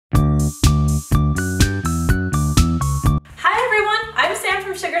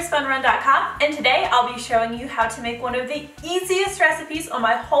SunRun.com, and today I'll be showing you how to make one of the easiest recipes on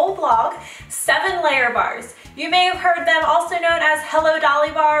my whole blog, 7-layer bars. You may have heard them also known as Hello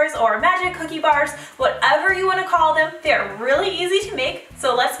Dolly Bars or Magic Cookie Bars, whatever you want to call them. They're really easy to make,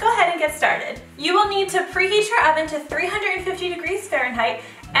 so let's go ahead and get started. You will need to preheat your oven to 350 degrees Fahrenheit,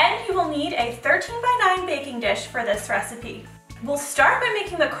 and you will need a 13x9 baking dish for this recipe. We'll start by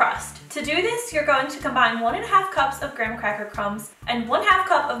making the crust. To do this, you're going to combine 1½ cups of graham cracker crumbs and 1/2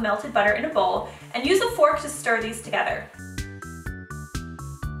 cup of melted butter in a bowl, and use a fork to stir these together.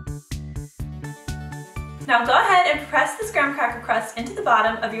 Now go ahead and press this graham cracker crust into the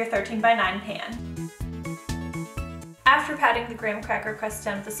bottom of your 13x9 pan. After patting the graham cracker crust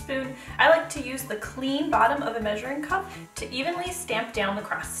down with a spoon, I like to use the clean bottom of a measuring cup to evenly stamp down the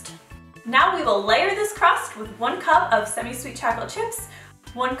crust. Now we will layer this crust with 1 cup of semi-sweet chocolate chips,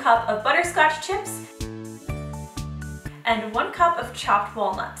 1 cup of butterscotch chips, and 1 cup of chopped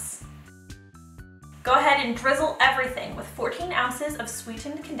walnuts. Go ahead and drizzle everything with 14 ounces of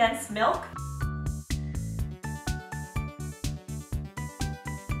sweetened condensed milk,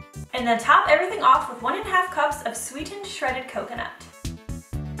 and then top everything off with 1½ cups of sweetened shredded coconut.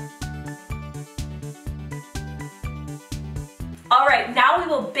 Alright, now we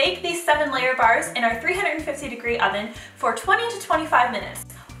will bake these 7-layer bars in our 350 degree oven for 20 to 25 minutes.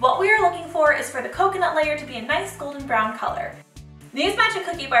 What we are looking for is for the coconut layer to be a nice golden brown color. These magic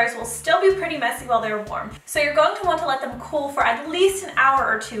cookie bars will still be pretty messy while they're warm, so you're going to want to let them cool for at least an hour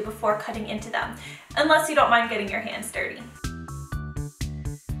or two before cutting into them, unless you don't mind getting your hands dirty.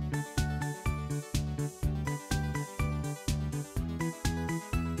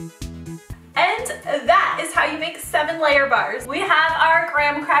 And that is how you make 7-layer bars. We have our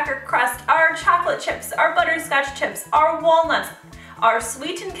graham cracker crust, our chocolate chips, our butterscotch chips, our walnuts, our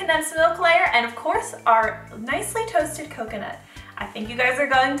sweetened condensed milk layer, and of course our nicely toasted coconut. I think you guys are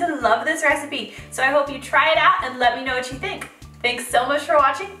going to love this recipe, so I hope you try it out and let me know what you think. Thanks so much for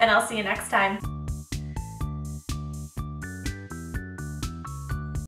watching, and I'll see you next time.